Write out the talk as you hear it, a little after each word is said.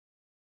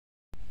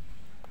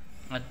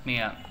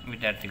ಆತ್ಮೀಯ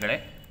ವಿದ್ಯಾರ್ಥಿಗಳೇ,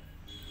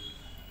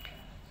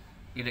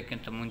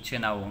 ಇದಕ್ಕಿಂತ ಮುಂಚೆ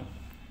ನಾವು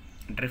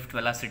ಡ್ರಿಫ್ಟ್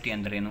ವೆಲಾಸಿಟಿ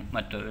ಅಂದ್ರೇನು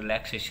ಮತ್ತು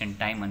ರಿಲ್ಯಾಕ್ಸೇಷನ್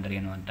ಟೈಮ್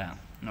ಅಂದ್ರೇನು ಅಂತ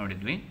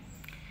ನೋಡಿದ್ವಿ.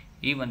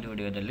 ಈ ಒಂದು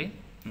ವಿಡಿಯೋದಲ್ಲಿ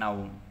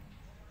ನಾವು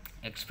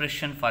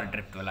expression for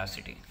drift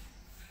velocity,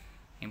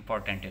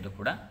 important, ಇದು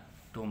ಕೂಡ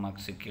 2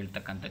 ಮಾರ್ಕ್ಸಿಗೆ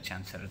ಕೇಳ್ತಕ್ಕಂಥ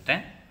ಚಾನ್ಸ್ ಇರುತ್ತೆ,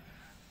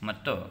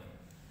 ಮತ್ತು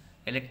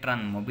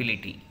ಎಲೆಕ್ಟ್ರಾನ್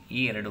ಮೊಬಿಲಿಟಿ, ಈ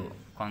ಎರಡು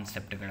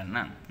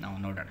ಕಾನ್ಸೆಪ್ಟ್ಗಳನ್ನು ನಾವು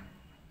ನೋಡೋಣ.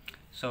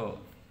 So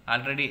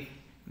already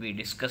we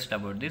discussed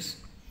about this.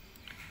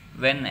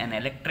 When an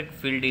electric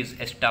field is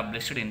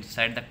established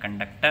inside the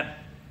conductor,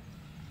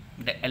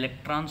 the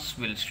electrons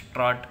will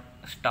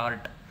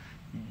start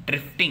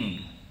drifting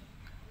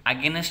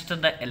against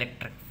the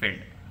electric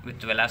field with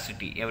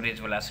velocity,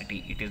 average velocity.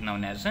 It is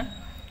known as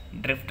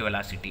drift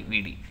velocity,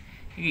 VD.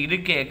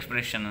 ಇದಕ್ಕೆ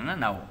ಎಕ್ಸ್ಪ್ರೆಷನನ್ನು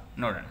ನಾವು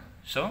ನೋಡೋಣ.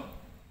 So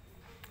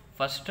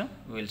first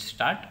will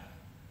start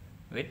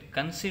with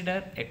consider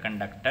a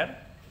conductor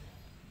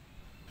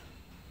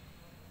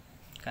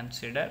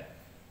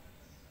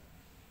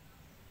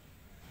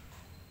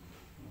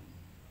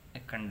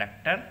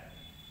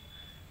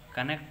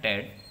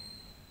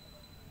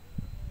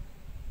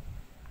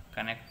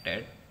connected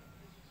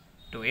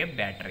to a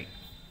battery.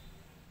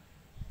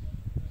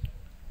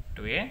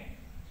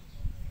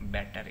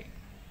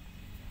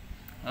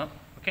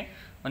 Okay,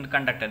 ಒಂದು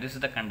conductor, this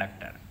is the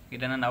conductor.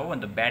 ಇದನ್ನು ನಾವು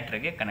ಒಂದು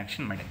ಬ್ಯಾಟ್ರಿಗೆ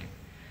connection ಮಾಡಿದ್ದೀವಿ.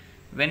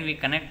 When we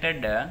connected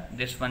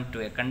this one to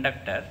a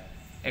conductor,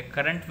 a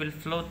current will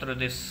flow through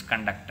this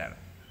conductor,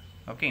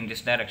 okay, in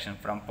this direction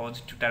from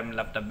positive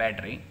terminal of the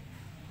battery.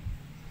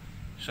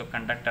 So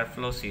conductor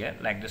flows here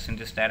like this in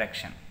this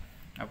direction.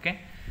 Okay,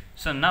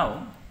 so now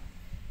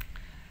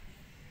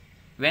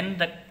when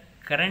the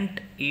current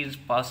is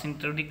passing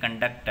through the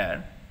conductor,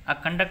 ಆ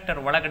conductor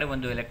ಒಳಗಡೆ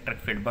ಒಂದು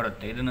electric field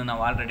ಬರುತ್ತೆ. ಇದನ್ನು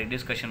ನಾವು already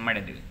discussion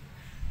ಮಾಡಿದ್ದೀವಿ.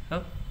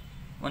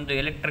 ಒಂದು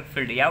electric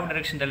field ಯಾವ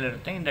ಡೈರೆಕ್ಷನ್ದಲ್ಲಿ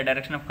ಇರುತ್ತೆ? ಇನ್ ದ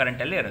ಡೈರೆಕ್ಷನ್ ಆಫ್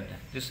ಕರೆಂಟಲ್ಲಿ ಇರುತ್ತೆ.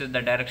 This is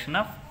the direction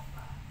of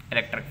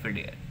electric field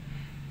year.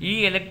 ಈ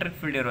ಎಲೆಕ್ಟ್ರಿಕ್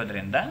ಫೀಲ್ಡ್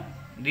ಇರೋದ್ರಿಂದ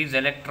these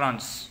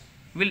electrons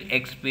will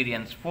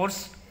experience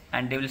force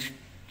and they will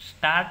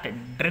start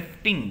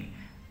drifting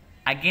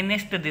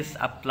against this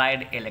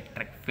applied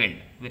electric field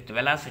with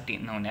velocity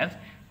known as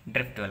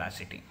drift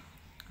velocity.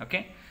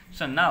 Okay,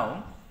 so now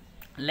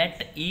let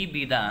E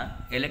be the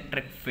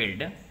electric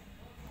field.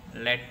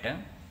 Let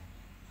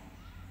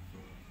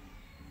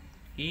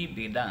E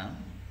be the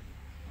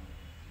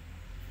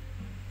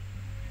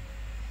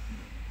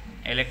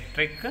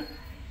electric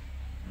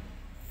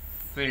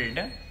field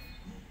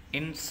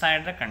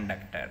inside the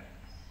conductor.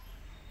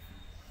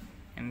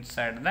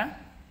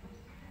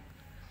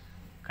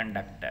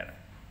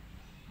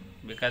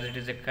 Because it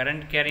is a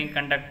current carrying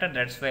conductor,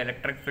 that's why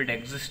electric field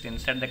exists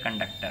inside the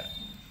conductor.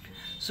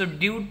 So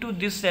due to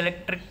this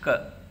electric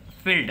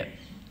field,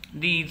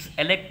 these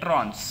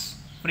electrons,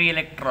 free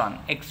electron,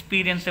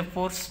 experience a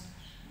force.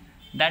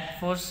 That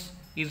force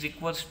is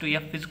equals to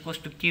F is equals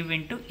to Q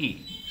into E.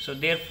 So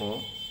therefore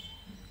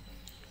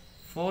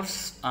force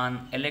on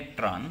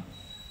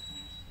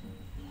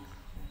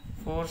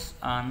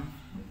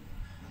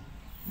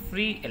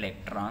free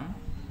electron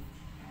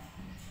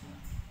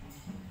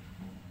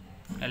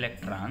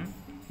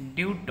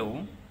due to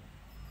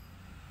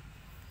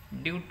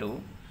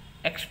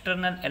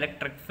external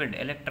electric field,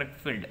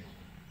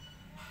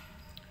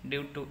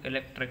 due to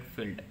electric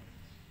field.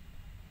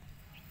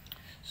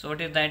 So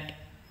what is that?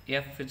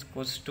 F is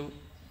equals to,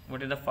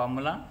 what is the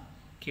formula?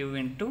 Q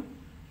into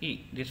E.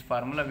 This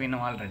formula we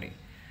know already.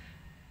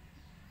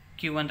 Q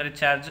ಅಂದರೆ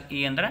charge, E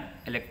ಅಂದರೆ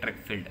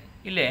electric field.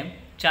 ಇಲ್ಲೇ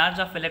charge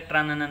of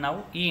electron ಅನ್ನು ನಾವು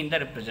E ಇಂದ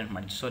represent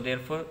ಮಾಡಿ. So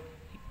there four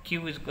Q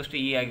is equals to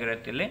E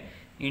ಆಗಿರುತ್ತೆ ಇಲ್ಲಿ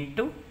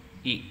into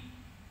E.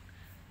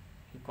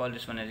 You call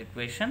this one as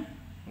equation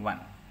 1.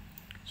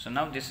 So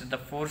now this is the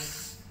force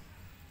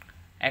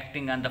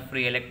acting on the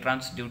free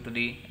electrons due to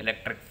the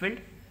electric field.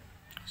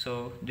 So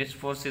this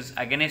force is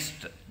against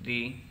the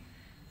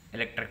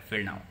electric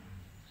field now,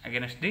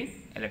 against the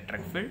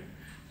electric field.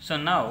 So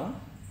now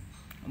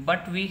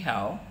but we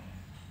have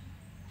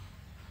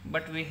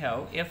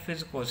F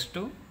is equals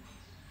to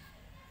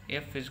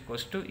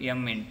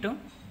M into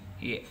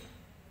A.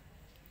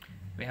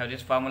 We have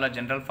this formula,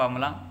 general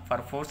formula for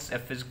force.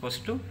 F is equals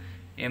to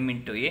M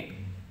into A.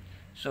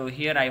 So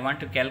here I want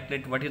to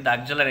calculate what is the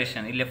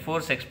acceleration. ಇಲ್ಲಿ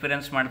force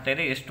experience ಮಾಡ್ತಾ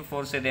ಇದೆ, ಎಷ್ಟು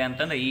force ಇದೆ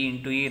ಅಂತಂದ್ರೆ E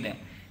into E ಇದೆ.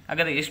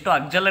 ಹಾಗಾದರೆ ಎಷ್ಟು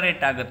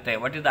ಅಕ್ಸಲರೇಟ್ ಆಗುತ್ತೆ?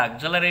 What is the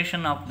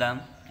acceleration of the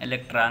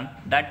electron?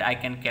 That I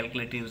can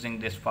calculate using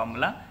this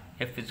formula.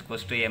 F is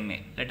equals to MA.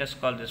 Let us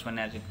call this one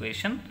as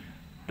equation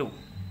 2.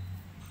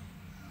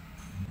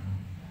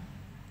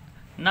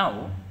 Now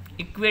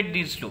equate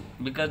these two,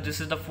 because this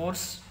is the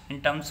force in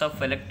terms of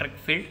electric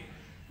field,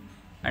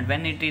 and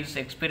when it is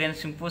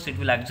experiencing force it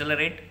will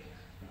accelerate,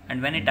 and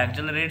when it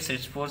accelerates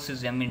its force is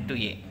M into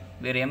A,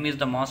 where M is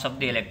the mass of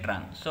the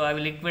electron. So I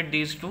will equate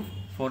these two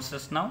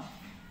forces now.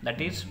 That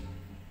is,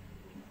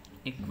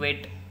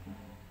 equate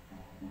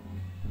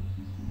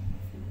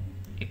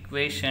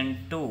equation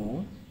 2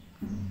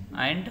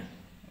 and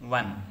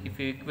 1. If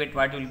you equate,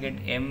 what you will get?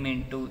 M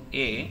into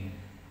A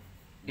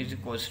is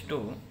equals to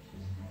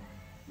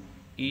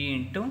E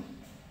into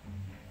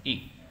E.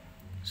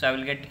 So I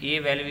will get A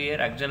value here,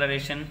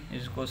 acceleration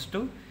is equals to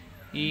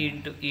E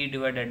into E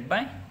divided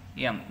by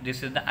m. This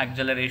is the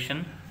acceleration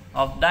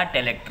of that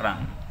electron.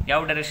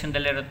 ಯಾವ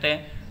ಡೈರೆಕ್ಷನ್ದಲ್ಲಿ ಇರುತ್ತೆ?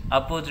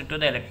 Opposite to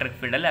the electric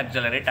ಫೀಲ್ಡಲ್ಲಿ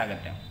ಅಕ್ಸಲರೇಟ್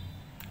ಆಗುತ್ತೆ.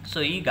 So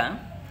ಈಗ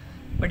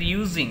but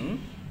using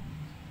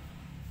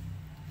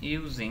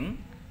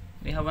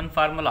we have one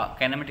formula,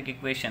 kinematic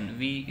equation,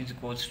 V is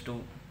equals to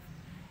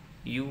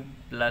U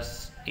plus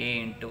A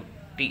into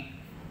T.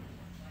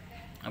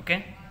 Okay,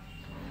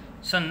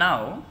 so now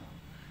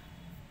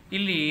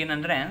ಇಲ್ಲಿ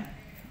ಏನಂದರೆ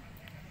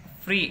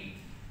free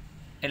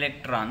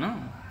electron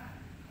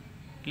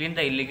ಇಲ್ಲಿಂದ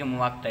ಇಲ್ಲಿಗೆ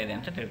move ಆಗ್ತಾ ಇದೆ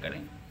ಅಂತ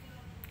ತಿಳ್ಕೊಳ್ಳಿ.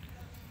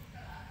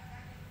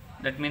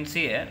 That means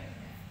here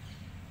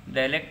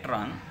the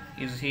electron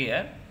is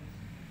here,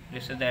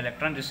 this is the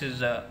electron, this is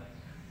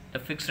the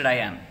fixed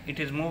ion, it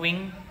is moving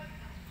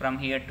from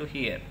here to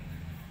here.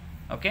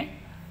 Okay,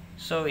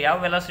 so ಯಾವ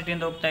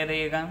ವೆಲಾಸಿಟಿಯಿಂದ ಹೋಗ್ತಾ ಇದೆ?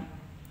 ಈಗ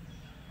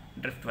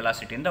ಡ್ರಿಫ್ಟ್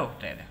ವೆಲಾಸಿಟಿಯಿಂದ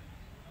ಹೋಗ್ತಾ ಇದೆ.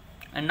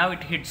 ಆ್ಯಂಡ್ ನಾವು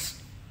ಇಟ್ ಹಿಟ್ಸ್,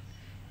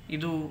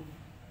 ಇದು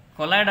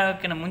ಕೊಲೈಡ್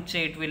ಆಗೋಕ್ಕಿಂತ ಮುಂಚೆ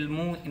it will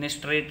move in a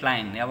straight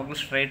line, ಯಾವಾಗಲೂ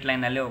ಸ್ಟ್ರೇಟ್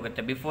ಲೈನಲ್ಲೇ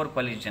ಹೋಗುತ್ತೆ before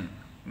collision.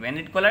 When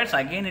it colloids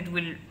again it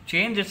will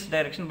change its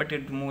direction, but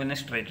it move in a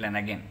straight line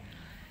again.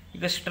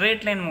 ಈಗ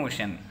straight line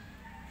motion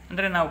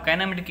ಅಂದರೆ ನಾವು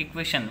ಕೈನಮೆಟಿಕ್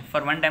equation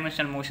for one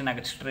dimensional motion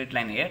ಆಗುತ್ತೆ. Straight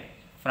line here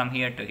from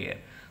here to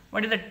here.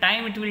 What is the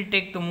time it will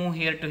take to move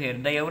here to here?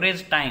 The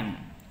average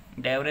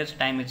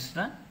time is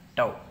the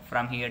tau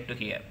from here to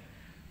here.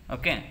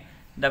 Okay,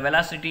 the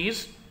velocity is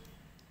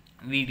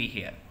Vd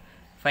here,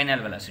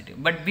 final velocity.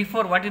 But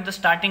before, what is the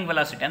starting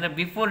velocity? And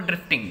before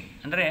drifting,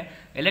 ಅಂದರೆ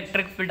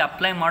electric field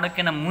apply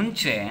ಮಾಡೋಕ್ಕಿಂತ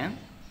ಮುಂಚೆ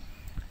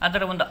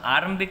ಅದರ ಒಂದು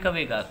ಆರಂಭಿಕ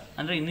ವೇಗ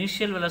ಅಂದರೆ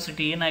initial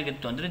velocity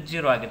ಏನಾಗಿತ್ತು ಅಂದರೆ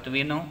 0 ಆಗಿತ್ತು.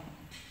 ಏನು?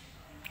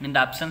 In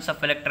the absence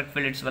of electric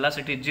field it's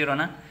velocity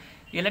 0ನಾ?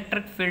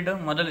 Electric field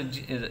ಮೊದಲು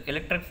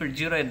ಎಲೆಕ್ಟ್ರಿಕ್ ಫೀಲ್ಡ್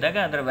 0 ಇದ್ದಾಗ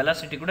ಅದರ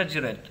ವೆಲಾಸಿಟಿ ಕೂಡ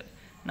 0 ಇತ್ತು.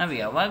 ನಾವು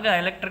ಯಾವಾಗ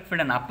ಎಲೆಕ್ಟ್ರಿಕ್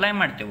ಫೀಲ್ಡನ್ನು ಅಪ್ಲೈ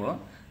ಮಾಡ್ತೀವೋ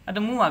ಅದು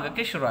ಮೂವ್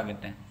ಆಗೋಕ್ಕೆ ಶುರು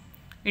ಆಗುತ್ತೆ.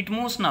 ಇಟ್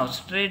ಮೂವ್ಸ್ ನಾವು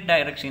straight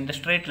direction, in the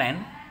straight line,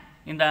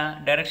 in the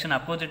direction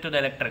opposite to the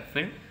electric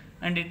field,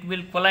 and it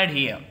will collide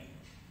here.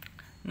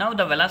 ನಾವು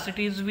the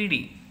velocity is Vd.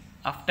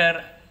 After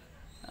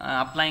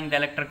applying the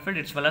electric field,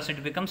 its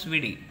velocity becomes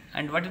Vd.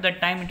 And what is the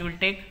time it will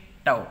take?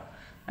 Tau.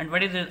 And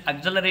what is the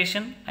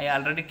acceleration? I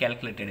already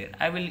calculated it.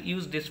 I will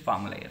use this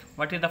formula here.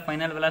 What is the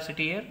final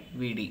velocity here?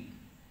 Vd.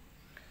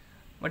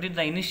 What is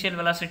the initial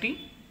velocity?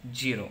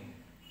 0.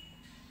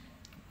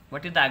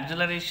 What is the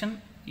acceleration?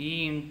 E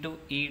into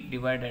E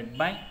divided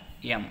by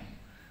m.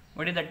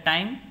 What is the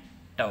time?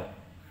 Tau.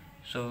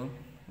 So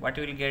what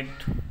you will get?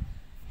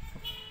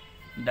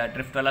 The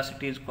drift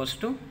velocity is equals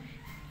to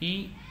E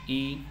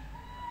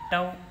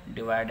tau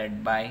divided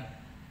by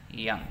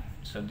m.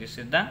 So this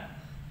is the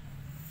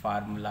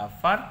formula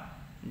for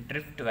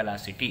drift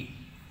velocity.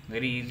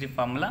 Very easy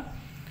formula.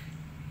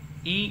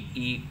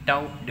 E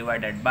tau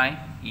divided by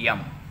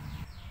m.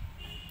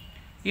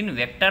 In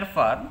vector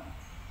form,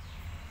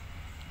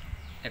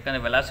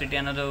 ಯಾಕಂದರೆ velocity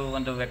ಅನ್ನೋದು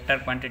ಒಂದು vector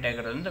quantity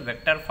ಆಗಿರೋದ್ರಿಂದ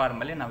vector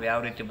ಫಾರ್ಮಲ್ಲಿ ನಾವು ಯಾವ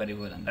ರೀತಿ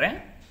ಬರೀಬೋದು ಅಂದರೆ,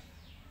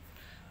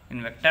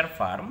 ಇನ್ vector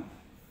form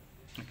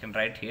you can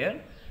write here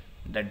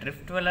the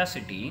drift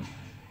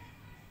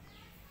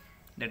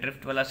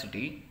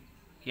velocity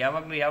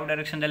ಯಾವಾಗಲೂ ಯಾವ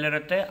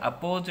ಡೈರೆಕ್ಷನ್ದಲ್ಲಿರುತ್ತೆ?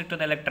 Opposite to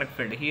the electric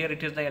field. Here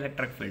it is the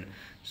electric field.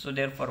 So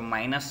there for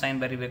minus sine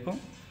ಬರೀಬೇಕು.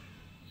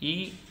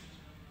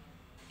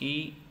 E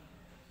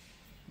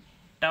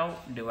tau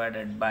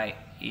divided by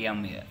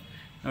M year.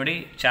 ನೋಡಿ,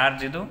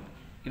 charge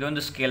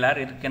ಇದೊಂದು scalar,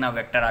 ಇದಕ್ಕೆ ನಾವು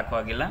vector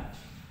ಹಾಕುವಾಗಿಲ್ಲ.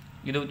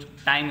 ಇದು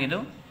time, ಇದು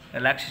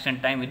relaxation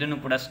time, ಇದನ್ನು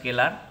ಕೂಡ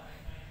ಸ್ಕೇಲಾರ್.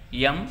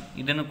 ಎಮ್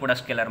ಇದನ್ನು ಕೂಡ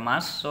ಸ್ಕೇಲಾರ್,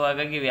 ಮಾಸ್. ಸೊ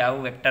ಹಾಗಾಗಿ ಯಾವ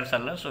ವೆಕ್ಟರ್ಸ್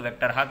ಅಲ್ಲ, ಸೊ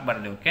ವೆಕ್ಟರ್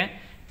ಹಾಕಬಾರ್ದು. Okay,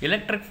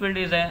 electric field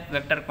is A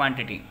vector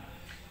quantity.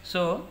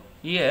 So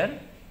here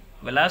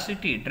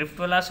velocity,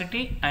 drift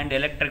velocity and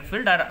electric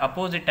field R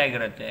opposite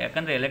ಆಗಿರುತ್ತೆ.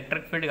 ಯಾಕಂದರೆ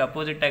ಎಲೆಕ್ಟ್ರಿಕ್ ಫೀಲ್ಡ್ಗೆ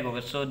ಅಪೋಸಿಟ್ ಆಗಿ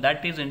ಹೋಗುತ್ತೆ. So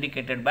that is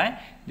indicated by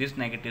this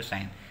negative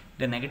sign.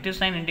 The negative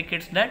sign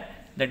indicates that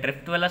the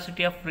drift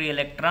velocity of free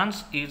electrons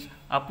is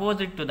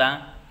opposite to the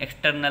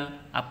external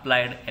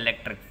applied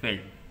electric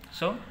field.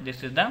 So this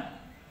is the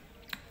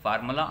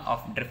formula of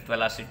drift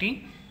velocity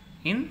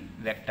in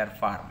vector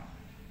form.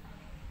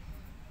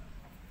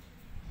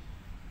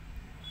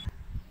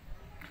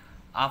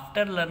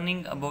 After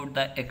learning about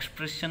the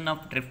expression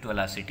of drift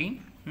velocity,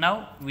 now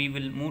we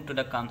will move to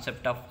the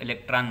concept of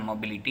electron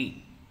mobility,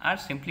 or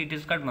simply it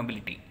is called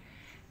mobility.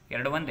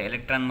 ಎರಡು ಒಂದೇ,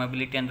 electron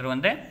mobility ಅಂದ್ರೆ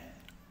ಒಂದೇ,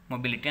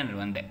 mobility ಅಂದ್ರೆ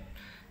ಒಂದೇ.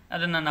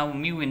 ಅದನ್ನು ನಾವು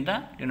ಮ್ಯೂವಿಂದ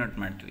denote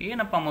ಮಾಡ್ತೀವಿ.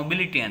 ಏನಪ್ಪ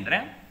ಮೊಬಿಲಿಟಿ ಅಂದರೆ?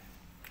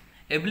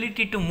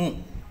 Ability to move.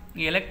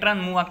 ಈ ಎಲೆಕ್ಟ್ರಾನ್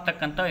ಮೂವ್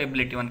ಆಗ್ತಕ್ಕಂಥ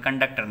ಎಬಿಲಿಟಿ ಒಂದು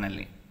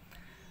ಕಂಡಕ್ಟರ್ನಲ್ಲಿ,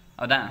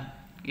 ಹೌದಾ?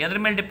 ಎದ್ರ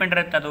ಮೇಲೆ ಡಿಪೆಂಡ್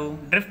ಇರುತ್ತೆ? ಅದು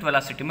ಡ್ರಿಫ್ಟ್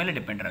ವೆಲಾಸಿಟಿ ಮೇಲೆ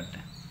ಡಿಪೆಂಡ್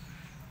ಇರುತ್ತೆ.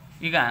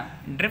 ಈಗ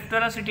ಡ್ರಿಫ್ಟ್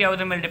ವೆಲಾಸಿಟಿ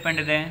ಯಾವುದ್ರ ಮೇಲೆ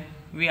ಡಿಪೆಂಡ್ ಇದೆ?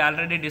 We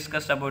already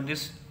discuss about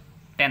this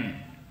 10,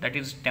 that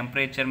is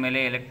temperature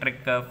ಮೇಲೆ,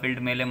 ಎಲೆಕ್ಟ್ರಿಕ್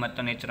ಫೀಲ್ಡ್ ಮೇಲೆ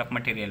ಮತ್ತು ನೇಚರ್ ಆಫ್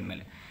ಮಟೀರಿಯಲ್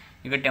ಮೇಲೆ.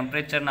 ಈಗ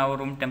ಟೆಂಪ್ರೇಚರ್ ನಾವು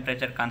ರೂಮ್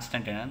ಟೆಂಪ್ರೇಚರ್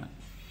ಕಾನ್ಸ್ಟೆಂಟ್ ಏನೋ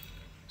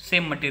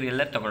ಸೇಮ್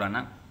ಮಟೀರಿಯಲ್ಲೇ ತಗೊಳ್ಳೋಣ.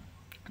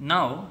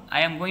 Now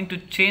I am going to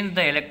change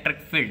the electric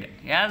field.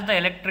 As the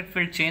electric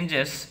field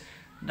changes,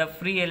 the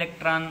free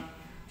electron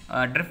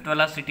drift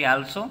velocity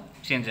also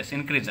changes,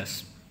 increases.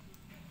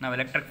 ನಾವು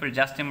electric field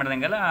ಜಾಸ್ತಿ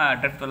ಮಾಡಿದಂಗೆಲ್ಲ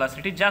drift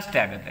velocity ಜಾಸ್ತಿ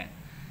ಆಗುತ್ತೆ.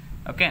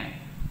 Okay,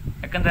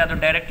 ಯಾಕಂದರೆ ಅದು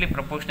directly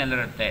proportional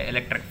ಇರುತ್ತೆ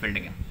electric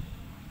ಫೀಲ್ಡ್ಗೆ.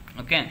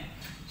 Okay,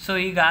 so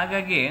ಈಗ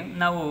ಹಾಗಾಗಿ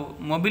ನಾವು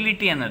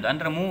ಮೊಬಿಲಿಟಿ ಅನ್ನೋದು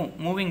ಅಂದರೆ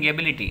ಮೂವಿಂಗ್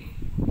ಎಬಿಲಿಟಿ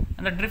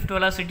ಅಂದರೆ ಡ್ರಿಫ್ಟ್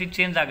ವೆಲಾಸಿಟಿ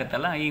ಚೇಂಜ್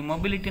ಆಗುತ್ತಲ್ಲ, ಈ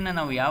ಮೊಬಿಲಿಟಿನ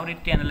ನಾವು ಯಾವ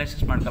ರೀತಿ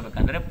analysis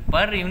ಮಾಡ್ಕೋಬೇಕಂದ್ರೆ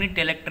per unit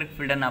electric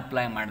ಫೀಲ್ಡನ್ನು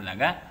apply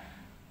ಮಾಡಿದಾಗ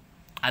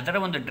ಅದರ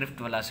ಒಂದು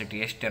ಡ್ರಿಫ್ಟ್ ವೆಲಾಸಿಟಿ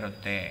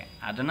ಎಷ್ಟಿರುತ್ತೆ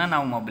ಅದನ್ನು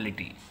ನಾವು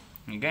ಮೊಬಿಲಿಟಿ,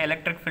 ಈಗ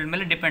ಎಲೆಕ್ಟ್ರಿಕ್ ಫೀಲ್ಡ್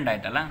ಮೇಲೆ ಡಿಪೆಂಡ್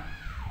ಆಯ್ತಲ್ಲ.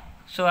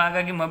 ಸೊ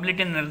ಹಾಗಾಗಿ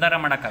ಮೊಬಿಲಿಟಿ ನಿರ್ಧಾರ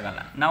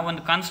ಮಾಡೋಕ್ಕಾಗಲ್ಲ, ನಾವು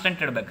ಒಂದು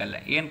ಕಾನ್ಸ್ಟೆಂಟ್ ಇಡಬೇಕಲ್ಲ.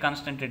 ಏನು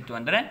ಕಾನ್ಸ್ಟೆಂಟ್ ಇಡ್ತೀವಿ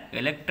ಅಂದರೆ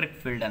ಎಲೆಕ್ಟ್ರಿಕ್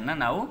ಫೀಲ್ಡನ್ನು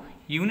ನಾವು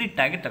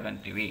ಯೂನಿಟ್ ಆಗಿ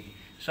ತಗೊತೀವಿ.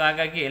 ಸೊ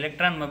ಹಾಗಾಗಿ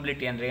ಎಲೆಕ್ಟ್ರಾನ್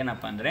ಮೊಬಿಲಿಟಿ ಅಂದರೆ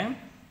ಏನಪ್ಪ ಅಂದರೆ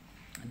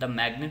the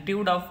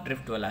magnitude of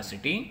drift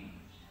velocity,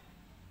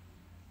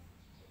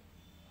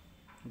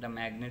 the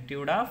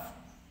magnitude of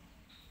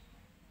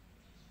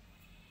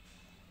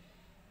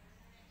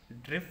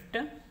drift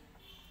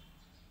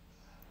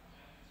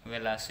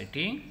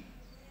velocity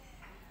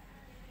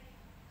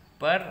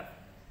per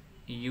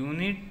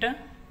unit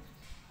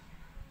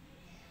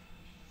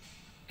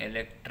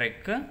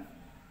electric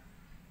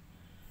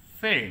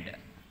field.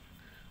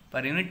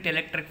 per unit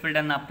electric field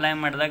ಅನ್ನು ಅಪ್ಲೈ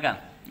ಮಾಡಿದಾಗ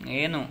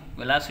ಏನು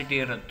ವೆಲಾಸಿಟಿ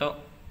ಇರುತ್ತೋ,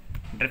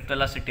 ಡ್ರಿಫ್ಟ್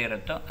ವೆಲಾಸಿಟಿ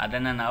ಇರುತ್ತೋ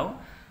ಅದನ್ನು ನಾವು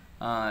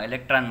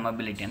ಎಲೆಕ್ಟ್ರಾನ್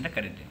ಮೊಬಿಲಿಟಿ ಅಂತ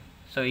ಕರಿತೀವಿ.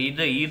 ಸೊ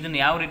ಇದನ್ನು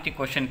ಯಾವ ರೀತಿ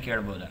ಕ್ವಶನ್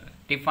ಕೇಳ್ಬೋದು ಅಂದರೆ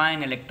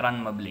define electron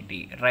mobility,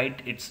 right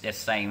it's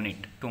SI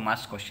unit, 2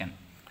 marks question.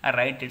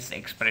 Right it's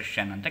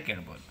expression ಅಂತ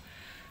ಕೇಳ್ಬೋದು.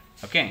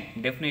 ಓಕೆ,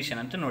 ಡೆಫಿನೇಷನ್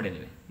ಅಂತ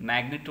ನೋಡಿದ್ವಿ.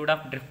 Magnitude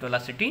of drift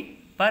velocity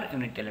per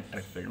unit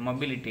electric field,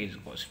 mobility is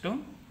equals to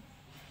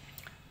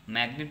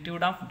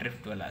magnitude of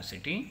drift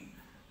velocity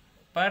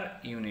per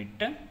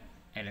unit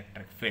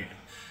electric field.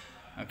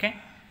 Okay,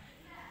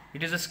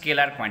 it is a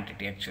scalar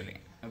quantity actually.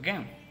 Okay,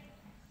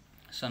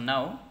 so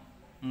now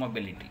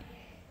mobility.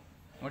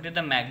 What is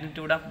the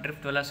magnitude of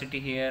drift velocity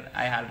here?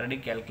 I already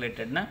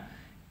calculated na.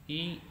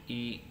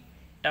 E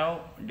tau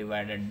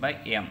divided by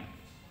m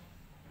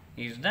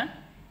is the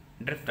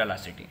drift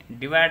velocity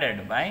divided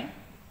by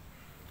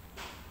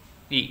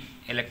E,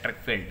 electric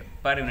field,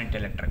 per unit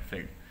electric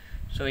field.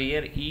 So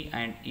here E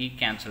and E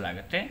cancel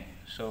agutte,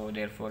 so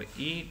therefore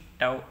E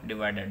tau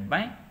divided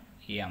by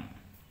m.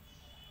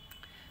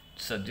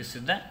 So this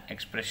is the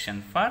expression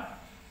for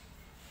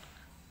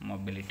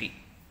mobility.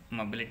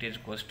 Mobility is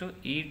equals to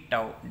E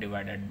tau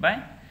divided by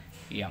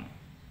m.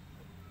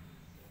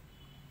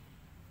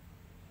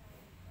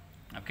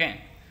 Okay,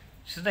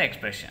 this is the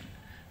expression.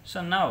 So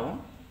now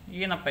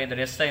ಏನಪ್ಪ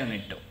ಇದ್ರೆ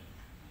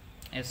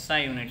SI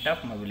unit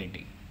of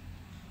mobility.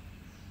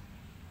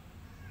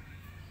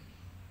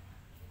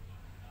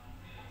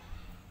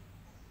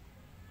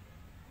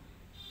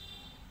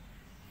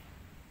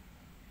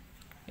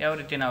 ಯಾವ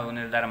ರೀತಿ ನಾವು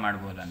ನಿರ್ಧಾರ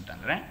ಮಾಡ್ಬೋದು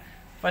ಅಂತಂದರೆ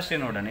first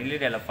ನೋಡೋಣ,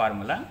 ಇಲ್ಲಿದೆಯಲ್ಲ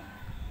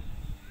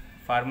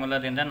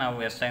ಫಾರ್ಮುಲಾದಿಂದ ನಾವು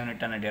SI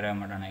ಯೂನಿಟನ್ನು ಡಿರೈವ್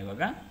ಮಾಡೋಣ.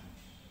 ಇವಾಗ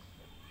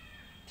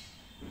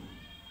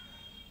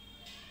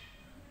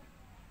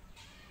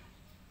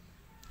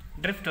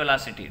ಡ್ರಿಫ್ಟ್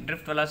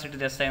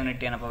ವೆಲಾಸಿಟಿದು SI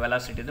ಯೂನಿಟ್ ಏನಪ್ಪ,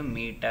 ವೆಲಾಸಿಟಿದು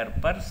metre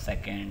per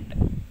second.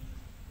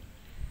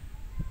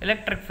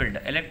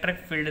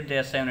 Electric ಫೀಲ್ಡ್ದು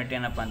SI unit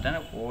ಏನಪ್ಪ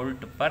ಅಂತಂದರೆ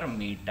volt per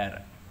metre.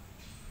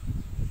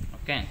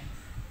 Okay,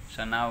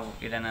 so ನಾವು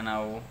ಇದನ್ನು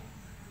ನಾವು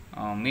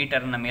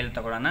ಮೀಟರ್ನ ಮೇಲೆ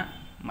ತಗೊಳ್ಳೋಣ.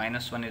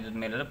 -1 ಇದ್ದ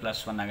ಮೇಲೆ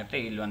 +1 ಆಗುತ್ತೆ.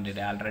 ಇಲ್ಲಿ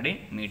ಒಂದಿದೆ ಆಲ್ರೆಡಿ,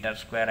 ಮೀಟರ್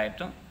ಸ್ಕ್ವೇರ್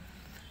ಆಯಿತು.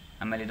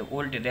 ಆಮೇಲೆ ಇದು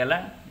ವೋಲ್ಟ್ ಇದೆಯಲ್ಲ,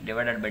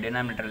 ಡಿವೈಡೆಡ್ ಬೈ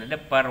ಡಿನಾಮಿನೇಟರಲ್ಲಿದೆ,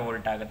 ಪರ್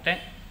ವೋಲ್ಟ್ ಆಗುತ್ತೆ,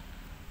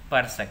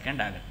 ಪರ್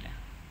ಸೆಕೆಂಡ್ ಆಗುತ್ತೆ.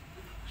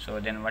 So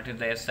then what is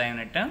the SI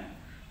unit?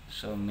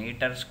 So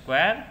metre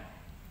square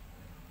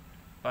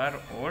per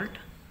volt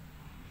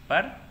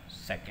per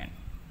second.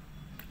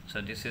 So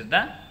this is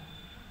the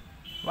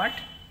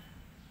what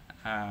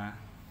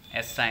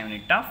SI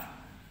unit of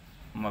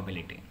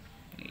mobility.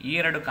 ಈ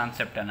ಎರಡು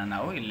ಕಾನ್ಸೆಪ್ಟನ್ನು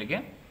ನಾವು ಇಲ್ಲಿಗೆ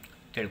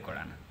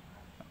ತಿಳ್ಕೊಳ್ಳೋಣ.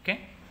 ಓಕೆ,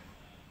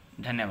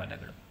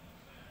 ಧನ್ಯವಾದಗಳು.